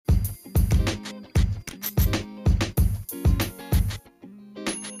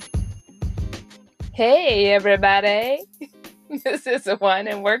Hey, everybody. This is Wine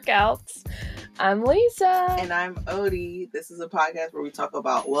and Workouts. I'm Lisa. And I'm Odie. This is a podcast where we talk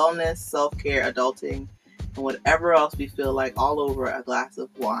about wellness, self-care, adulting, and whatever else we feel like all over a glass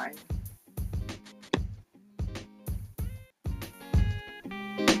of wine.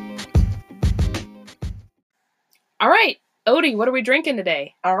 All right, Odie, what are we drinking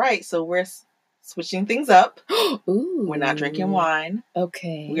today? All right, so we're switching things up. Ooh. We're not drinking wine.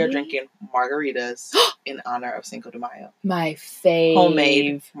 Okay. We are drinking margaritas in honor of Cinco de Mayo. My fave.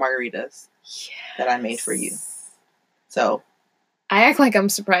 Homemade margaritas yes. that I made for you. So I act like I'm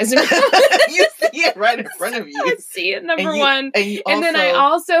surprised. You see it right in front of you. I see it, number and one. And then I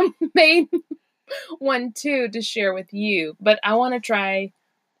also made one too to share with you. But I want to try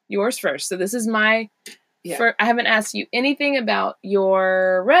yours first. So this is my... I haven't asked you anything about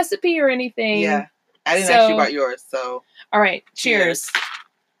your recipe or anything. Yeah. I didn't ask you about yours, so... All right. Cheers.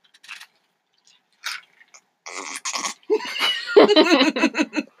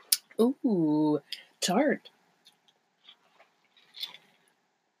 Ooh, tart.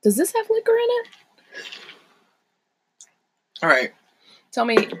 Does this have liquor in it? All right. Tell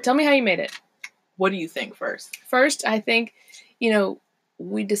me how you made it. What do you think first? First, I think,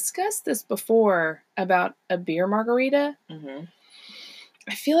 we discussed this before about a beer margarita. Mm-hmm.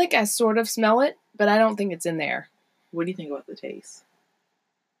 I feel like I sort of smell it, but I don't think it's in there. What do you think about the taste?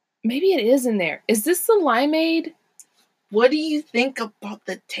 Maybe it is in there. Is this the limeade? What do you think about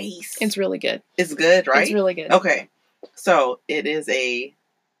the taste? It's really good. It's good, right? It's really good. Okay. So, it is a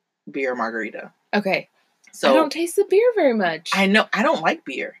beer margarita. Okay. So I don't taste the beer very much. I know. I don't like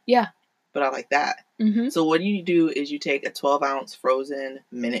beer. Yeah. But I like that. Mm-hmm. So, what you do is you take a 12-ounce frozen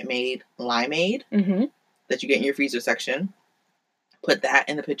Minute Maid limeade that you get in your freezer section. Put that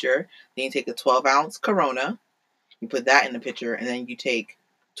in the pitcher. Then you take a 12-ounce Corona. You put that in the pitcher. And then you take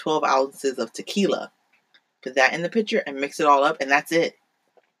 12 ounces of tequila. Put that in the pitcher and mix it all up. And that's it.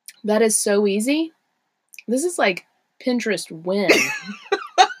 That is so easy. This is like Pinterest win.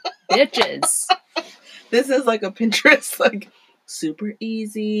 Bitches. This is like a Pinterest, like, super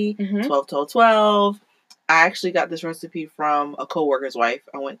easy. 12, 12, 12. I actually got this recipe from a coworker's wife.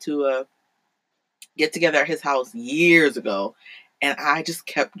 I went to a get together at his house years ago. And I just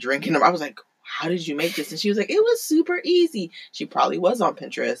kept drinking them. I was like, how did you make this? And she was like, it was super easy. She probably was on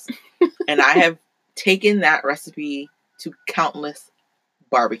Pinterest. And I have taken that recipe to countless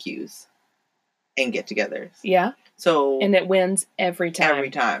barbecues and get-togethers. Yeah. So and it wins every time. Every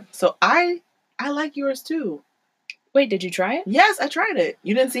time. So I like yours too. Wait, did you try it? Yes, I tried it.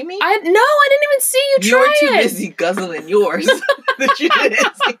 You didn't see me? I didn't even see you try it. You were too busy guzzling yours that you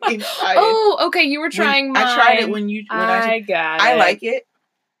didn't see me try it. Oh, okay. You were trying mine. I tried it when I got it. I like it.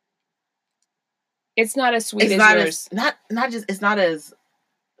 It's not as sweet as yours. It's not as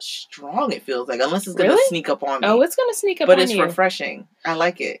strong, it feels like, unless it's going to sneak up on me. Oh, it's going to sneak up on you. But it's refreshing. I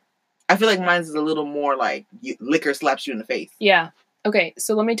like it. I feel like mine's is a little more like liquor slaps you in the face. Yeah. Okay,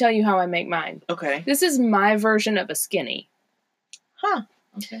 so let me tell you how I make mine. Okay. This is my version of a skinny. Huh.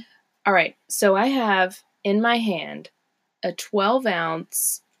 Okay. All right, so I have in my hand a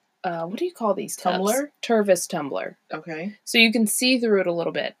 12-ounce, what do you call these tubs? Tumbler? Tervis tumbler. Okay. So you can see through it a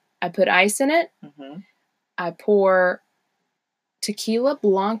little bit. I put ice in it. Mm-hmm. I pour tequila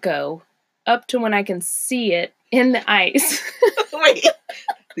blanco up to when I can see it in the ice. Wait.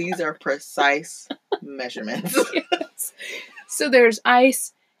 These are precise measurements. Yes. So there's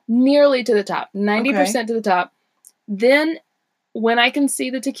ice nearly to the top, 90% to the top. Then when I can see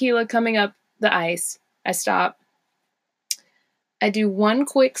the tequila coming up the ice, I stop. I do one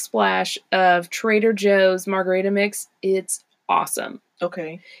quick splash of Trader Joe's margarita mix. It's awesome.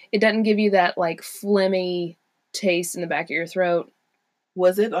 Okay. It doesn't give you that like phlegmy taste in the back of your throat.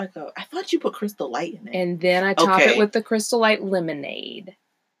 Was it like I thought you put Crystal Light in it. And then I top it with the Crystal Light lemonade.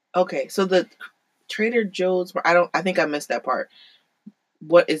 Okay. So the Trader Joe's, I think I missed that part.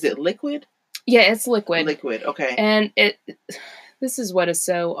 What is it, liquid? Yeah, it's liquid. Liquid, okay. And this is what is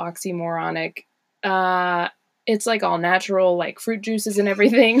so oxymoronic. It's like all natural, like fruit juices and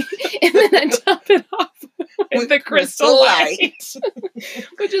everything. And then I top it off with the Crystal Light.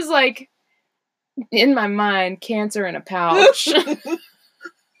 Which is like, in my mind, cancer in a pouch.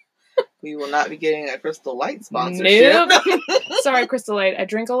 We will not be getting a Crystal Light sponsorship. Nope. Sorry, Crystal Light. I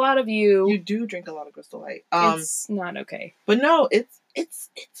drink a lot of you. You do drink a lot of Crystal Light. It's not okay. But no, it's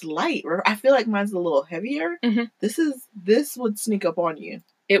light. I feel like mine's a little heavier. Mm-hmm. This would sneak up on you.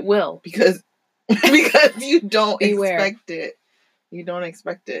 It will. Because you don't expect it. You don't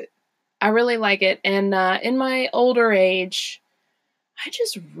expect it. I really like it. And in my older age, I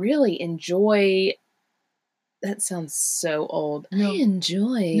just really enjoy That sounds so old. No. I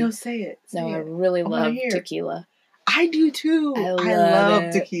enjoy. No, say it. No, I really love hear. tequila. I do too. I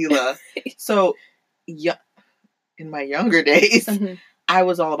love tequila. So, yeah, in my younger days, I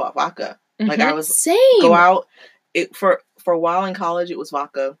was all about vodka. Like I was Same. Go out. For a while in college, it was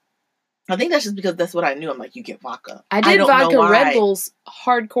vodka. I think that's just because that's what I knew. I'm like, you get vodka. I did vodka Red Bulls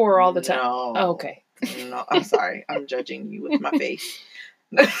hardcore all the time. No. Oh, okay. No, I'm sorry. I'm judging you with my face.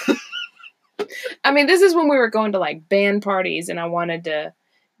 I mean, this is when we were going to like band parties and I wanted to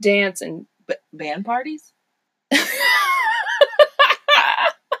dance and... Band parties?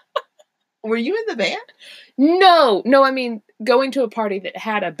 Were you in the band? No, I mean, going to a party that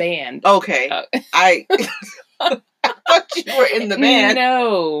had a band. Okay. I thought you were in the band.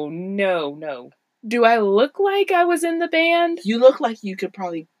 No. Do I look like I was in the band? You look like you could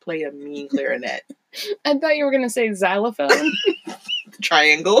probably play a mean clarinet. I thought you were going to say xylophone.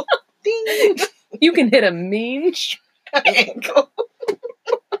 Triangle. Ding. You can hit a mean triangle.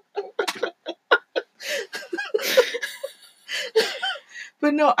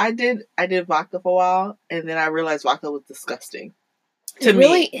 But no, I did vodka for a while, and then I realized vodka was disgusting. It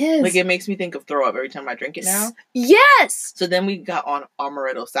really is. Like, it makes me think of throw up every time I drink it now. Yes! So then we got on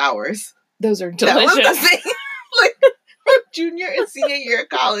amaretto sours. Those are delicious. That was the thing. Like, from junior and senior year of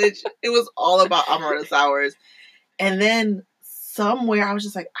college, it was all about amaretto sours. And then somewhere I was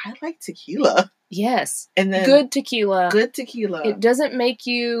just like, I like tequila. Yes. And then good tequila. It doesn't make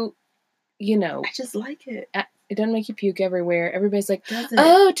you, I just like it. It doesn't make you puke everywhere. Everybody's like,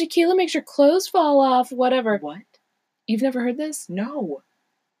 oh, tequila makes your clothes fall off, whatever. What? You've never heard this? No.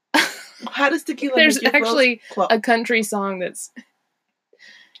 How does tequila There's make your actually a country song that's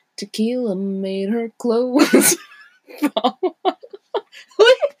tequila made her clothes fall off.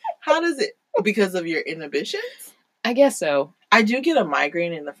 How does it? Because of your inhibitions? I guess so. I do get a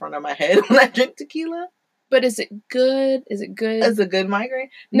migraine in the front of my head when I drink tequila. But is it good? Is it good? Is it good migraine?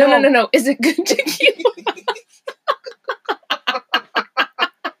 No. Is it good tequila?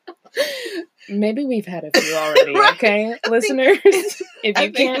 Maybe we've had a few already, right? Okay, listeners? If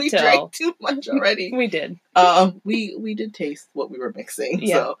you can't tell. We drank too much already. We did. We did taste what we were mixing.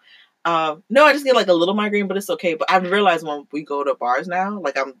 Yeah. So, no, I just get like a little migraine, but it's okay. But I've realized when we go to bars now,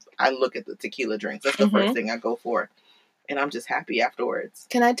 like I look at the tequila drinks. That's the first thing I go for. And I'm just happy afterwards.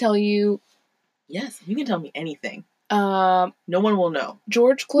 Can I tell you? Yes, you can tell me anything. No one will know.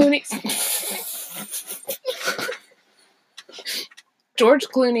 George Clooney's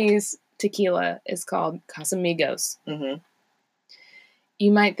tequila is called Casamigos. Mm-hmm.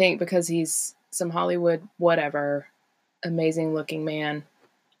 You might think because he's some Hollywood whatever, amazing looking man.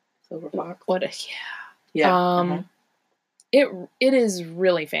 Silver Fox. Yeah. It is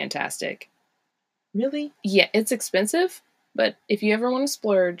really fantastic. Really? Yeah, it's expensive, but if you ever want to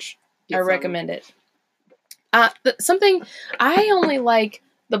splurge, I recommend it. Something I only like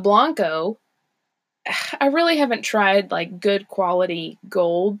the Blanco. I really haven't tried like good quality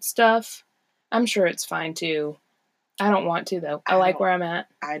gold stuff. I'm sure it's fine too. I don't want to though. I like where I'm at.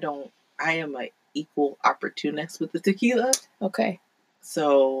 I am an equal opportunist with the tequila. Okay.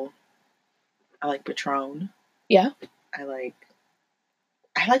 So I like Patron. Yeah. I like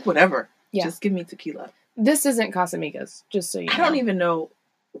whatever. Yeah. Just give me tequila. This isn't Casamigos, just so you know. I don't even know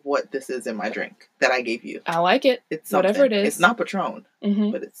what this is in my drink that I gave you. I like it. It's something. Whatever it is. It's not Patron,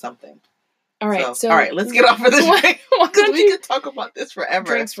 but it's something. All right. All right, let's get off of this drink. Because we could talk about this forever.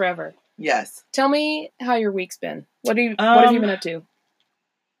 Drinks forever. Yes. Tell me how your week's been. What have you been up to?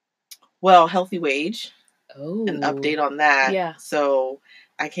 Well, Healthy Wage. Oh. An update on that. Yeah. So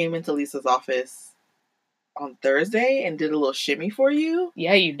I came into Lisa's office on Thursday and did a little shimmy for you.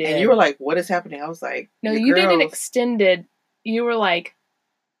 Yeah, you did. And you were like, what is happening? I was like, no, you did an extended. You were like,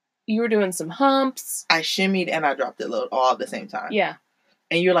 you were doing some humps. I shimmied and I dropped it load all at the same time. Yeah.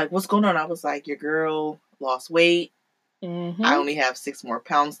 And you're like, what's going on? I was like, your girl lost weight. Mm-hmm. I only have 6 more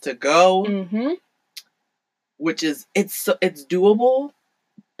pounds to go. Mm-hmm. Which is, it's doable,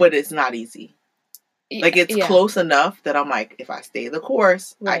 but it's not easy. Like, it's close enough that I'm like, if I stay the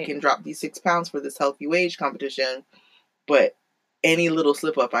course, I can drop these 6 pounds for this Healthy Wage competition. But any little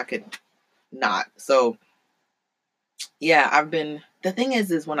slip up, I could not. So, yeah, the thing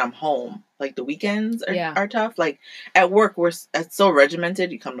is when I'm home, like the weekends are tough. Like at work, it's so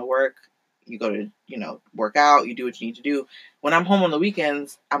regimented. You come to work, you go to, work out, you do what you need to do. When I'm home on the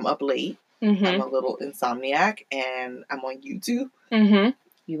weekends, I'm up late. Mm-hmm. I'm a little insomniac and I'm on YouTube. Mm-hmm.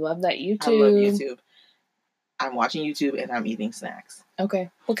 You love that YouTube. I love YouTube. I'm watching YouTube and I'm eating snacks. Okay.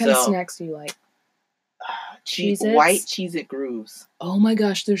 What kind of snacks do you like? Cheez-Its? White Cheez-It Grooves. Oh my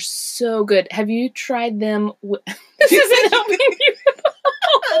gosh, they're so good. Have you tried them? This isn't helping you.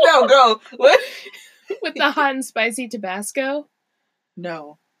 No, go. What? With the hot and spicy Tabasco?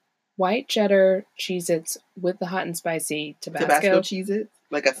 No. White cheddar Cheez-Its with the hot and spicy Tabasco. Tabasco Cheez-Its?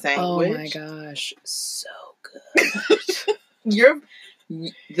 Like a sandwich? Oh my gosh. So good.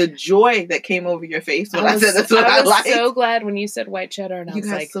 The joy that came over your face when I said that's what I liked. I was so glad when you said white cheddar, and I was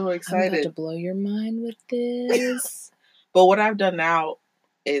like, so excited. I'm about to blow your mind with this. But what I've done now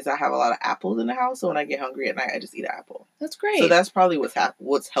is I have a lot of apples in the house, so when I get hungry at night, I just eat an apple. That's great. So that's probably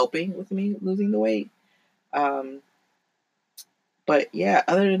what's helping with me losing the weight. But yeah,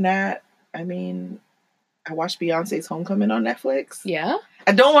 other than that, I mean, I watched Beyonce's Homecoming on Netflix. Yeah?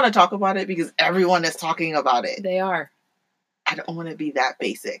 I don't want to talk about it because everyone is talking about it. They are. I don't want to be that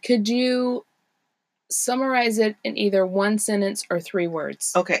basic. Could you summarize it in either one sentence or 3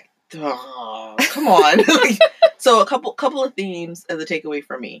 words? Okay. Oh, come on. So a couple of themes as a takeaway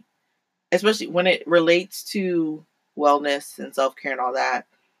for me, especially when it relates to wellness and self-care and all that.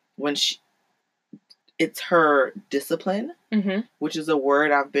 When it's her discipline, which is a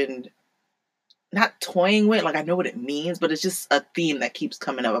word I've been not toying with. Like, I know what it means, but it's just a theme that keeps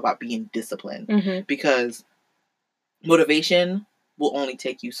coming up about being disciplined, because motivation will only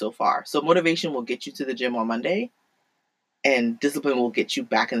take you so far. So motivation will get you to the gym on Monday, and discipline will get you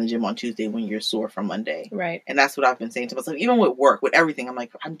back in the gym on Tuesday when you're sore from Monday. Right. And that's what I've been saying to myself. Even with work, with everything, I'm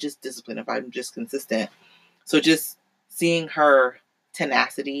like, I'm just disciplined if I'm just consistent. So just seeing her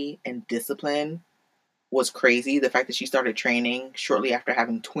tenacity and discipline was crazy. The fact that she started training shortly after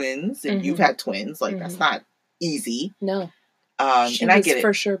having twins, and you've had twins, like that's not easy. No. She and was I get it.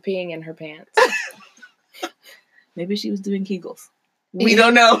 For sure peeing in her pants. Maybe she was doing Kegels. We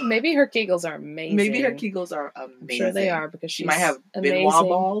don't know. Maybe her Kegels are amazing. Maybe her Kegels are amazing. I'm sure they are, because she might have Benoit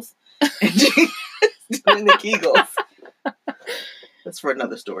balls and she's doing the Kegels. That's for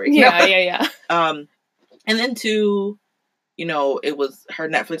another story. Yeah. And then it was her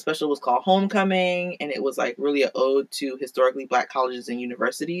Netflix special was called Homecoming, and it was like really an ode to historically Black colleges and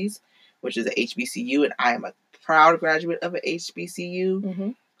universities, which is a HBCU, and I am a proud graduate of a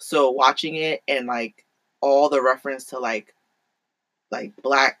HBCU. So watching it and like all the reference to like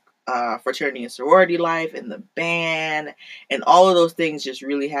Black fraternity and sorority life and the band and all of those things just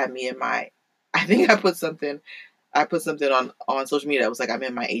really had me in my. I think I put something on social media that was like, I'm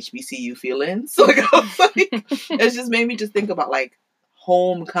in my HBCU feelings. So it just made me just think about like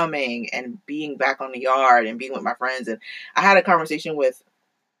homecoming and being back on the yard and being with my friends. And I had a conversation with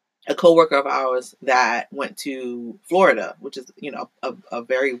a coworker of ours that went to Florida, which is, a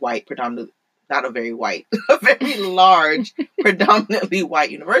very white, predominantly, not a very white, a very large, predominantly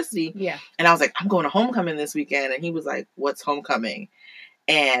white university. Yeah. And I was like, I'm going to homecoming this weekend. And he was like, what's homecoming?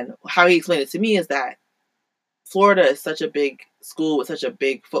 And how he explained it to me is that Florida is such a big school with such a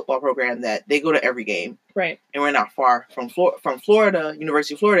big football program that they go to every game. Right. And we're not far from Florida,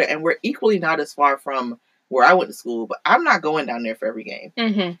 University of Florida, and we're equally not as far from where I went to school, but I'm not going down there for every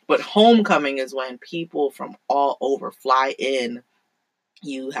game. But homecoming is when people from all over fly in.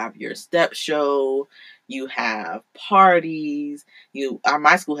 You have your step show, you have parties,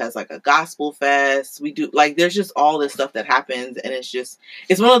 my school has like a gospel fest. We do there's just all this stuff that happens, and it's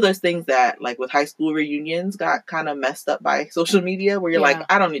one of those things that like with high school reunions got kind of messed up by social media where you're like,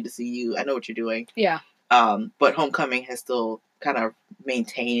 I don't need to see you. I know what you're doing. Yeah. But homecoming has still kind of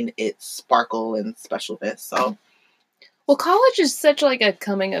maintained its sparkle and specialness. So, well, college is such like a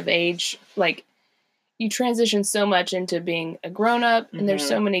coming of age, like you transition so much into being a grown-up, and there's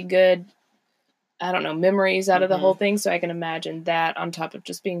so many good, memories out of the whole thing. So I can imagine that on top of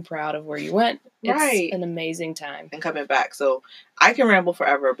just being proud of where you went. It's an amazing time. And coming back. So I can ramble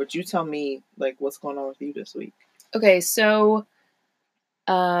forever, but you tell me like what's going on with you this week. Okay. So,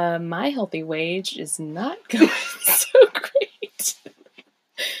 my healthy wage is not going so great.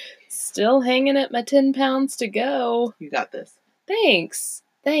 Still hanging at my 10 pounds to go. You got this. Thanks.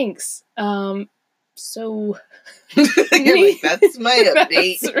 So you're like, that's my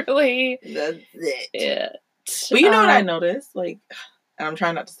update. That's it. But you know what I noticed? Like, and I'm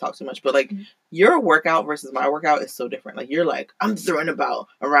trying not to talk too much, but like your workout versus my workout is so different. Like you're like, I'm throwing about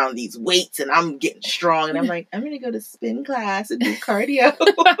around these weights and I'm getting strong, and I'm like, I'm gonna go to spin class and do cardio.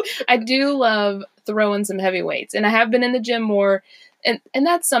 I do love throwing some heavy weights, and I have been in the gym more, and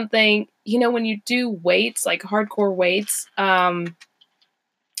that's something, when you do weights, like hardcore weights, like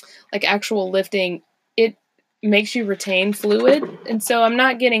actual lifting, it makes you retain fluid. And so I'm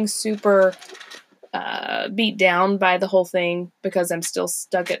not getting super beat down by the whole thing because I'm still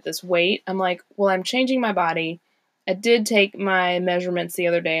stuck at this weight. I'm like, well, I'm changing my body. I did take my measurements the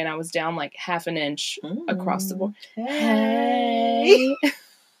other day, and I was down like half an inch across the board. Hey.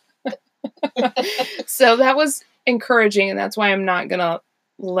 So that was encouraging, and that's why I'm not going to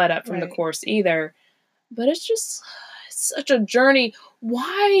let up from the course either. But it's just such a journey.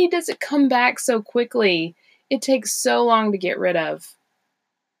 Why does it come back so quickly? It takes so long to get rid of.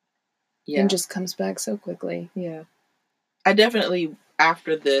 Yeah. And just comes back so quickly. Yeah. I definitely,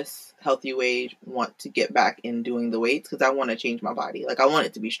 after this healthy weight, want to get back in doing the weights because I want to change my body. Like, I want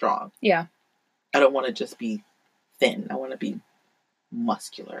it to be strong. Yeah. I don't want to just be thin. I want to be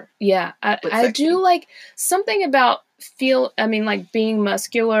muscular. Yeah. I do like something about being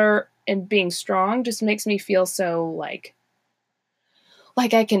muscular and being strong just makes me feel so like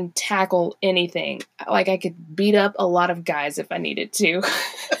I can tackle anything. Like I could beat up a lot of guys if I needed to.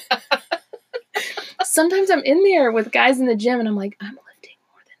 Sometimes I'm in there with guys in the gym and I'm like, I'm lifting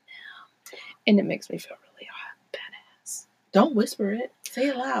more than them. And it makes me feel really badass. Don't whisper it. Say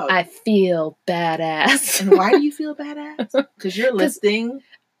it loud. I feel badass. And why do you feel badass? Because you're lifting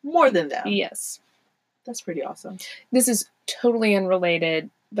more than them. Yes. That's pretty awesome. This is totally unrelated,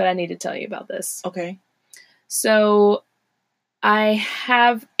 but I need to tell you about this. Okay. So I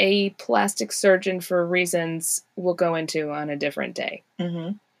have a plastic surgeon for reasons we'll go into on a different day.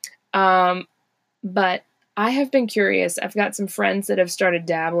 Mm-hmm. But I have been curious. I've got some friends that have started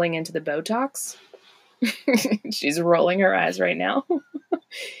dabbling into the Botox. She's rolling her eyes right now.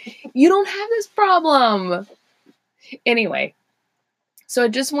 You don't have this problem. Anyway, so I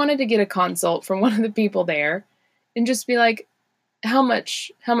just wanted to get a consult from one of the people there and just be like, how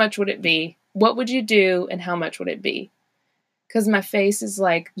much would it be? What would you do and how much would it be? Because my face is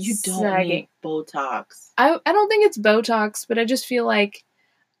like you don't sagging. Need Botox. I don't think it's Botox, but I just feel like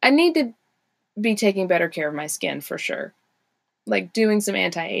I need to be taking better care of my skin for sure. Like doing some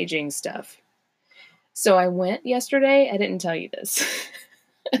anti-aging stuff. So I went yesterday. I didn't tell you this.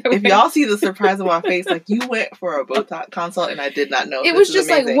 If y'all see the surprise on my face, like you went for a Botox consult and I did not know. It was just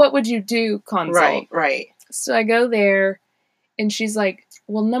amazing. Like, what would you do consult? Right. So I go there and she's like,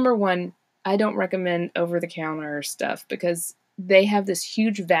 well, number one, I don't recommend over-the-counter stuff because they have this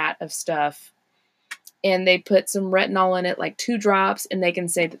huge vat of stuff and they put some retinol in it, like 2 drops, and they can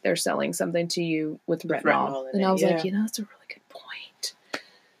say that they're selling something to you with retinol. And I was like, that's a really good point.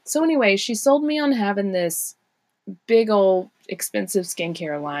 So anyway, she sold me on having this big old expensive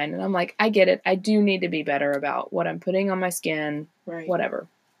skincare line. And I'm like, I get it. I do need to be better about what I'm putting on my skin, whatever.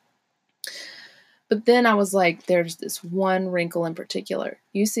 But then I was like, there's this one wrinkle in particular.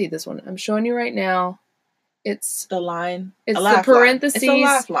 You see this one. I'm showing you right now. It's the line. It's the parentheses. It's a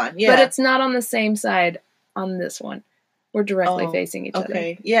laugh line, yeah. But it's not on the same side on this one. We're directly facing each other.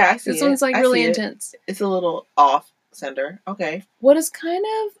 Okay, yeah, I see This one's like really intense. It's a little off center. Okay. What is kind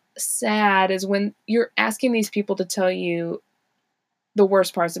of sad is when you're asking these people to tell you the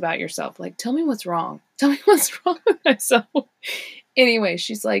worst parts about yourself. Like, tell me what's wrong. Tell me what's wrong with myself. Anyway,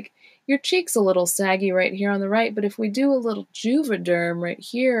 she's like, your cheek's a little saggy right here on the right, but if we do a little Juvederm right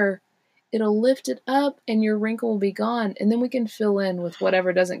here, it'll lift it up and your wrinkle will be gone. And then we can fill in with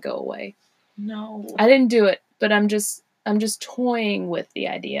whatever doesn't go away. No. I didn't do it, but I'm just toying with the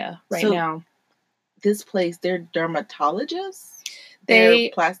idea now. This place, they're dermatologists? They're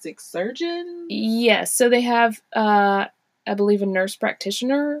plastic surgeons? Yes. So they have, I believe, a nurse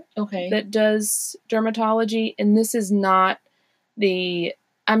practitioner that does dermatology. And this is not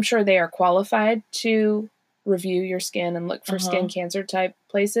I'm sure they are qualified to review your skin and look for skin cancer type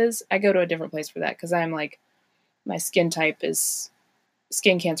places. I go to a different place for that because I'm like, my skin type is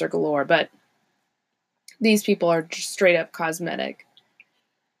skin cancer galore, but these people are just straight up cosmetic.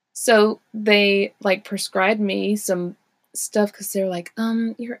 So they like prescribed me some stuff because they're like,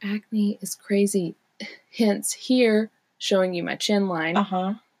 your acne is crazy. Hence here showing you my chin line.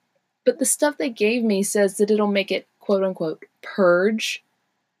 But the stuff they gave me says that it'll make it quote unquote purge.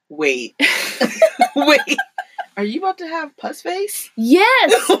 Wait. Are you about to have pus face?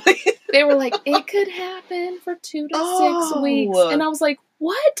 Yes. They were like, it could happen for 2 to 6 weeks. And I was like,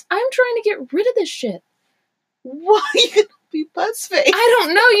 what? I'm trying to get rid of this shit. Why you gonna be pus face? I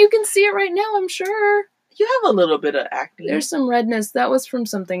don't know. You can see it right now, I'm sure. You have a little bit of acne. There's some redness. That was from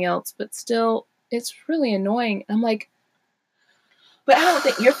something else, but still, it's really annoying. I'm like... But I don't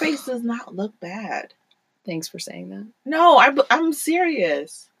think... Your face does not look bad. Thanks for saying that. No, I'm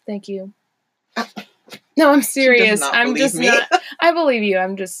serious. Thank you. No, I'm serious. I'm just me. not... I believe you.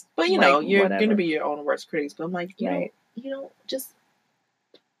 I'm just... But, you know, you're going to be your own worst critics. But I'm like, you know, just...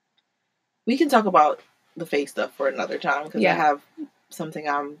 We can talk about the face stuff for another time because I have something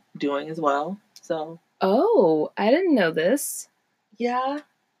I'm doing as well. So... Oh, I didn't know this. Yeah.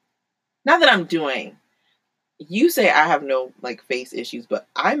 Not that I'm doing. You say I have no, like, face issues, but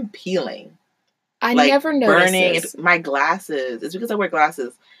I'm peeling. I never noticed burning this. My glasses. It's because I wear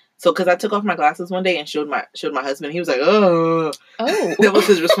glasses. So, because I took off my glasses one day and showed my husband. He was like, oh. That was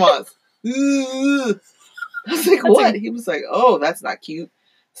his response. I was like, what? He was like, oh, that's not cute.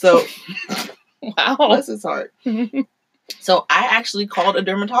 So, wow. Bless his heart. So I actually called a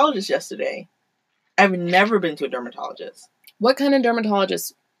dermatologist yesterday. I've never been to a dermatologist. What kind of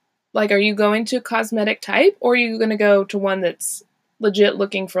dermatologist? Like, are you going to cosmetic type, or are you going to go to one that's legit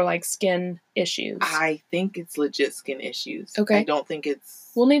looking for, like, skin issues? I think it's legit skin issues. Okay. I don't think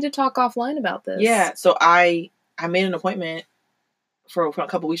it's... We'll need to talk offline about this. Yeah, so I made an appointment for a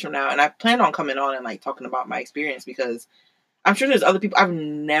couple weeks from now, and I plan on coming on and, like, talking about my experience, because I'm sure there's other people... I've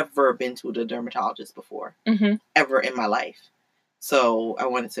never been to a dermatologist before, ever in my life. So I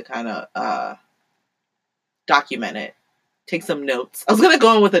wanted to kind of document it. Take some notes. I was going to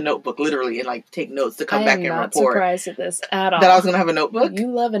go in with a notebook, literally, and, like, take notes to come back and report. I'm not surprised at this at all. That I was going to have a notebook? You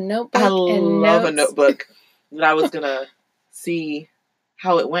love a notebook. I love a notebook. That I was going to see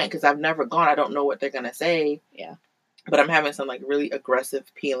how it went, because I've never gone. I don't know what they're going to say. Yeah. But I'm having some, like, really aggressive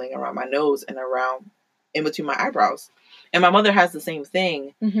peeling around my nose and around in between my eyebrows. And my mother has the same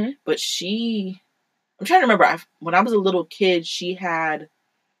thing. But I'm trying to remember. When I was a little kid, she had,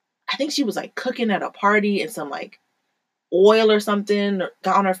 I think she was, like, cooking at a party, and some, like, oil or something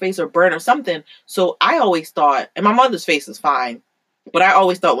got on her face or burn or something. So I always thought, and my mother's face is fine, but I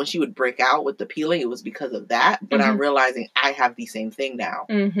always thought when she would break out with the peeling, it was because of that. But I'm realizing I have the same thing now.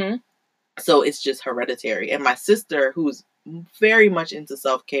 So it's just hereditary. And my sister, who's very much into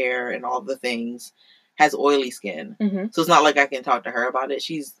self-care and all the things, has oily skin. So it's not like I can talk to her about it.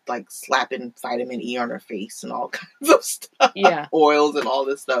 She's, like, slapping vitamin E on her face and all kinds of stuff. Yeah. Oils and all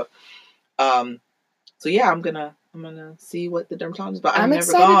this stuff. So yeah, I'm gonna see what the dermatologist is about. I'm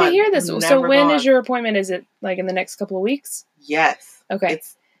excited to hear this. So when is your appointment? Is it, like, in the next couple of weeks? Yes. Okay.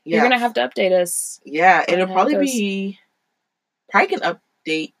 You're gonna have to update us. Yeah, it'll probably can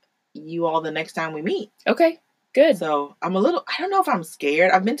update you all the next time we meet. Okay, good. So I don't know if I'm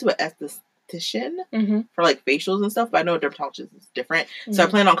scared. I've been to an esthetician for, like, facials and stuff, but I know a dermatologist is different. So I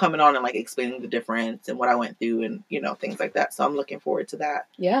plan on coming on and, like, explaining the difference and what I went through and, you know, things like that. So I'm looking forward to that.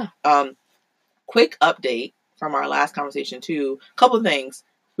 Yeah. Quick update from our last conversation too. A couple of things.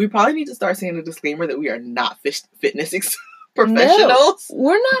 We probably need to start saying a disclaimer that we are not fitness professionals. No,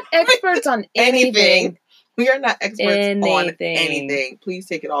 we're not experts on anything. We are not experts on anything. Please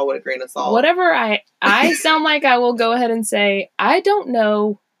take it all with a grain of salt. Whatever I sound like, I will go ahead and say, I don't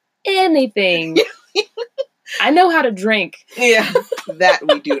know anything. I know how to drink. Yeah, that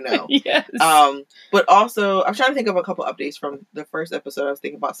we do know. Yes. But also, I'm trying to think of a couple updates from the first episode. I was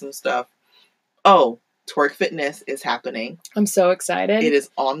thinking about some stuff. Oh, Twerk Fitness is happening. I'm so excited. It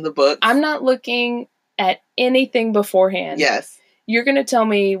is on the books. I'm not looking at anything beforehand. Yes. You're going to tell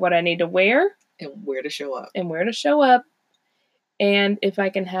me what I need to wear. And where to show up. And if I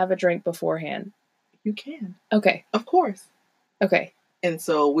can have a drink beforehand. You can. Okay. Of course. Okay. And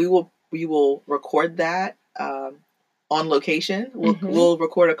so we will record that on location. We'll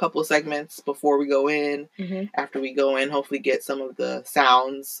record a couple of segments before we go in. After we go in, hopefully get some of the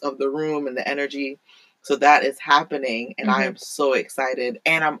sounds of the room and the energy. So that is happening, and I am so excited.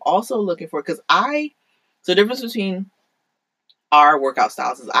 And I'm also looking for, because so the difference between our workout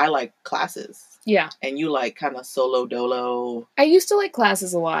styles is I like classes. Yeah. And you like kind of solo dolo. I used to like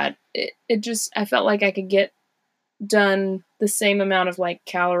classes a lot. I felt like I could get done the same amount of, like,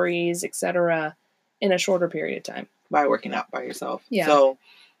 calories, etc. in a shorter period of time. By working out by yourself. Yeah. So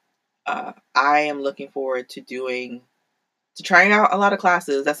I am looking forward to trying out a lot of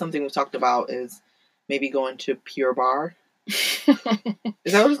classes. That's something we've talked about, is maybe going to Pure Barre. Is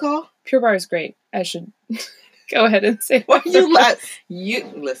that what it's called? Pure Barre is great. I should go ahead and say. Why you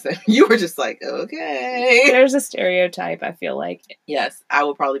listen? You were just like, okay. There's a stereotype, I feel like. Yes, I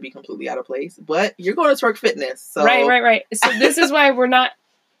will probably be completely out of place, but you're going to Twerk Fitness, so right. So this is why we're not.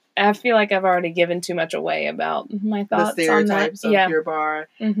 I feel like I've already given too much away about my thoughts the stereotypes on that. of Pure Barre.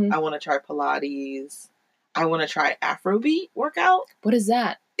 I want to try Pilates. I want to try Afrobeat workout. What is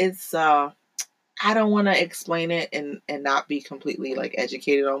that? It's I don't want to explain it and not be completely, like,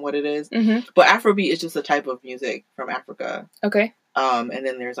 educated on what it is. But Afrobeat is just a type of music from Africa. Okay. And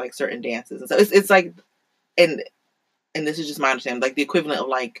then there's, like, certain dances and stuff. It's like, and this is just my understanding, like the equivalent of,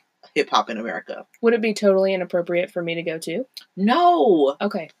 like, hip hop in America. Would it be totally inappropriate for me to go to? No.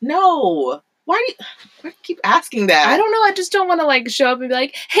 Okay. No. Why do you keep asking that? I don't know. I just don't want to, like, show up and be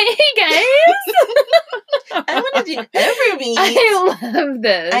like, hey, guys. I want to do Afrobeat. I love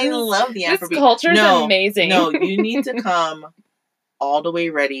this. I love the Afrobeat. This culture is amazing. No, you need to come all the way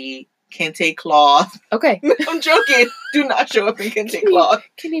ready. Kente cloth. Okay. I'm joking. Do not show up in Kente cloth.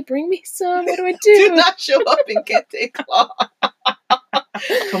 Can you bring me some? What do I do? Do not show up in Kente cloth.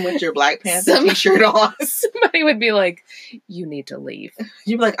 Come with your Black Panther t-shirt on. Somebody would be like, you need to leave.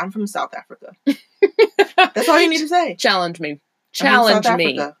 You'd be like, I'm from South Africa. That's all you need to say. Challenge me. Challenge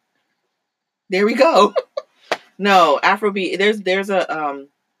me. Africa. There we go. No, Afrobeat. There's a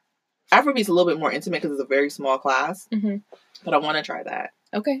Afrobeat's a little bit more intimate because it's a very small class. Mm-hmm. But I want to try that.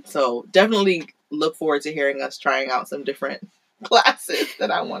 Okay. So definitely look forward to hearing us trying out some different classes that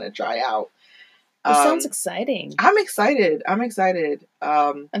I want to try out. It sounds exciting. I'm excited.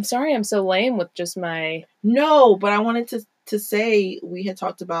 I'm sorry I'm so lame with just my... No, but I wanted to say we had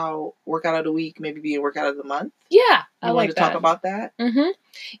talked about workout of the week, maybe being workout of the month. Yeah, I like to talk about that. Mm-hmm.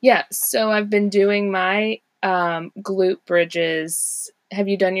 Yeah, so I've been doing my glute bridges. Have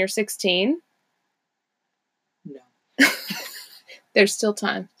you done your 16? No. There's still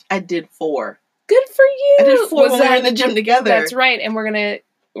time. I did 4. Good for you. I did 4 when we were in the gym together. That's right, and we're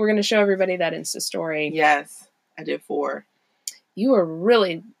gonna show everybody that Insta story. Yes, I did 4. You were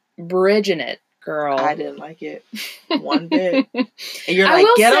really bridging it, girl. I didn't like it one bit. And you're like,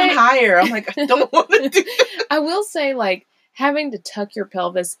 get them higher. I'm like, I don't want to do that. I will say, like, having to tuck your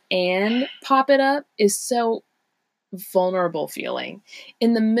pelvis and pop it up is so vulnerable feeling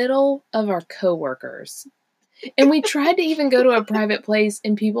in the middle of our coworkers. And we tried to even go to a private place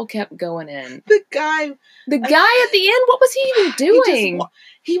and people kept going in. The guy at the end, what was he even doing?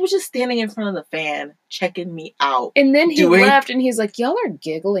 He was just standing in front of the fan, checking me out. And then he left and he's like, y'all are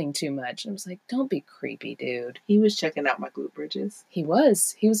giggling too much. And I was like, don't be creepy, dude. He was checking out my glute bridges. He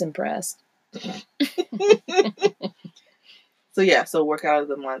was impressed. So workout of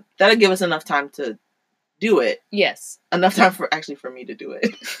the month. That'll give us enough time to do it. Yes. Enough time for me to do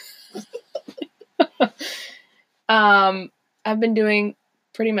it. I've been doing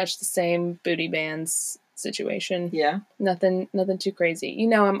pretty much the same booty bands situation. Yeah. Nothing too crazy. You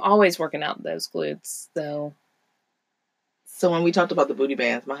know, I'm always working out those glutes, though. So when we talked about the booty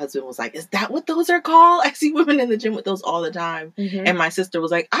bands, my husband was like, is that what those are called? I see women in the gym with those all the time. Mm-hmm. And my sister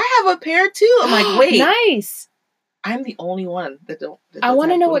was like, I have a pair too. I'm like, wait. Nice. I'm the only one that I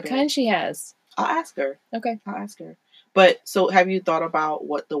want to know what kind she has. I'll ask her. Okay. I'll ask her. But, so have you thought about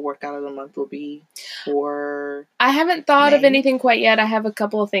what the workout of the month will be for I haven't thought of anything quite yet. I have a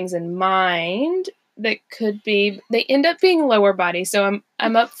couple of things in mind that could be, they end up being lower body. So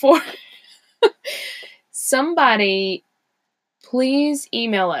I'm up for somebody, please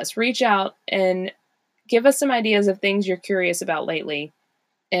email us, reach out and give us some ideas of things you're curious about lately.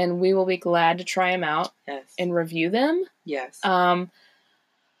 And we will be glad to try them out and review them. Yes.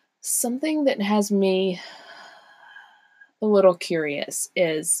 Something that has me a little curious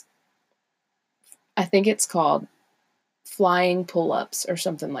is, I think it's called flying pull-ups or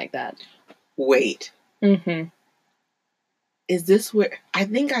something like that. Wait. Mm-hmm. Is this where, I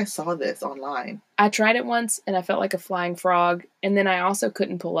think I saw this online. I tried it once and I felt like a flying frog. And then I also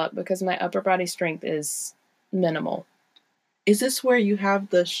couldn't pull up because my upper body strength is minimal. Is this where you have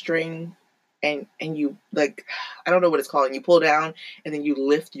the string and you, like, I don't know what it's called, and you pull down and then you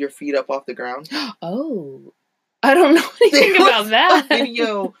lift your feet up off the ground? Oh, I don't know anything about that. A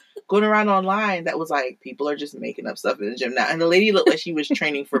video going around online that was like, people are just making up stuff in the gym now. And the lady looked like she was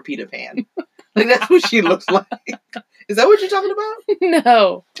training for Peter Pan. Like, that's what she looks like. Is that what you're talking about?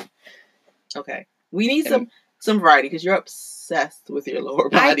 No. Okay. We need some variety because you're obsessed with your lower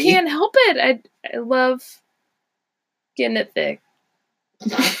body. I can't help it. I love getting it thick.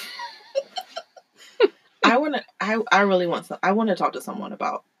 I want to talk to someone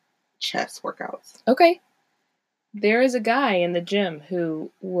about chest workouts. Okay. There is a guy in the gym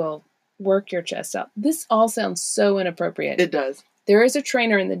who will work your chest out. This all sounds so inappropriate. It does. There is a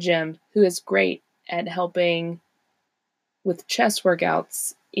trainer in the gym who is great at helping with chest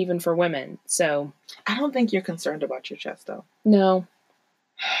workouts, even for women. So I don't think you're concerned about your chest, though. No.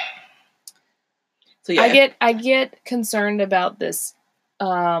 So yeah, I get concerned about this.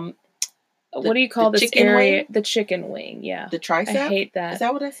 What do you call this area? Wing? The chicken wing. Yeah. The tricep. I hate that. Is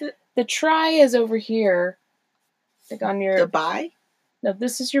that what I said? The tri is over here. Like on your... The bi? No,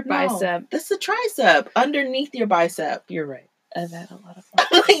 this is your bicep. This is the tricep. Underneath your bicep. You're right. I've had a lot of fun.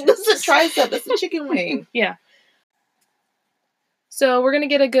 Like, this is a tricep. That's a chicken wing. Yeah. So we're going to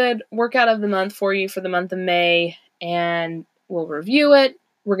get a good workout of the month for you for the month of May. And we'll review it.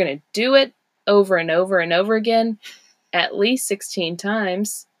 We're going to do it over and over and over again. At least 16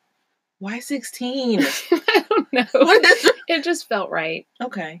 times. Why 16? I don't know. It just felt right.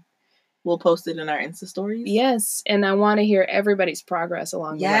 Okay. We'll post it in our Insta stories. Yes, and I want to hear everybody's progress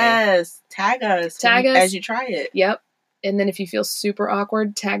along the way. Yes, tag us. Tag us as you try it. Yep. And then if you feel super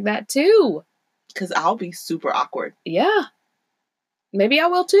awkward, tag that too. Because I'll be super awkward. Yeah. Maybe I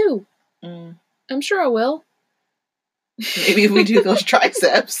will too. I'm sure I will. Maybe if we do those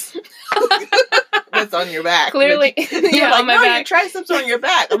triceps. That's on your back. Clearly. You're like, on my back. Your triceps are on your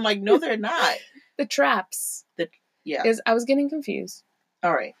back. I'm like, no, they're not. The traps. Yeah. Because I was getting confused.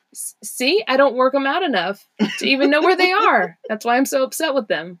 All right. See, I don't work them out enough to even know where they are. That's why I'm so upset with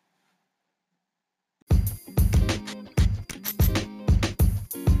them.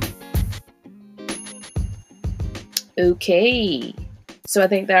 Okay. So I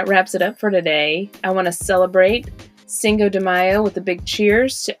think that wraps it up for today. I want to celebrate Cinco de Mayo with a big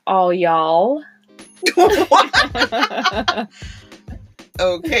cheers to all y'all.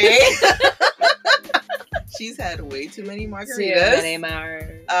 Okay. She's had way too many margaritas.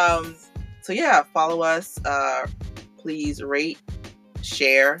 So yeah, follow us. Please rate,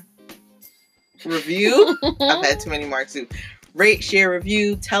 share, review. I've had too many marks too. Rate, share,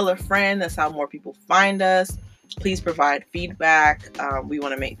 review, tell a friend. That's how more people find us. Please provide feedback. We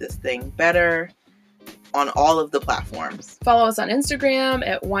want to make this thing better on all of the platforms. Follow us on Instagram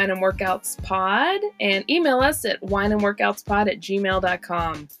at wineandworkoutspod and email us at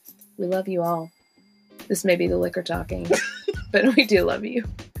wineandworkoutspod@gmail.com. We love you all. This may be the liquor talking, but we do love you.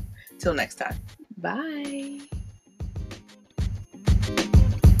 Till next time. Bye.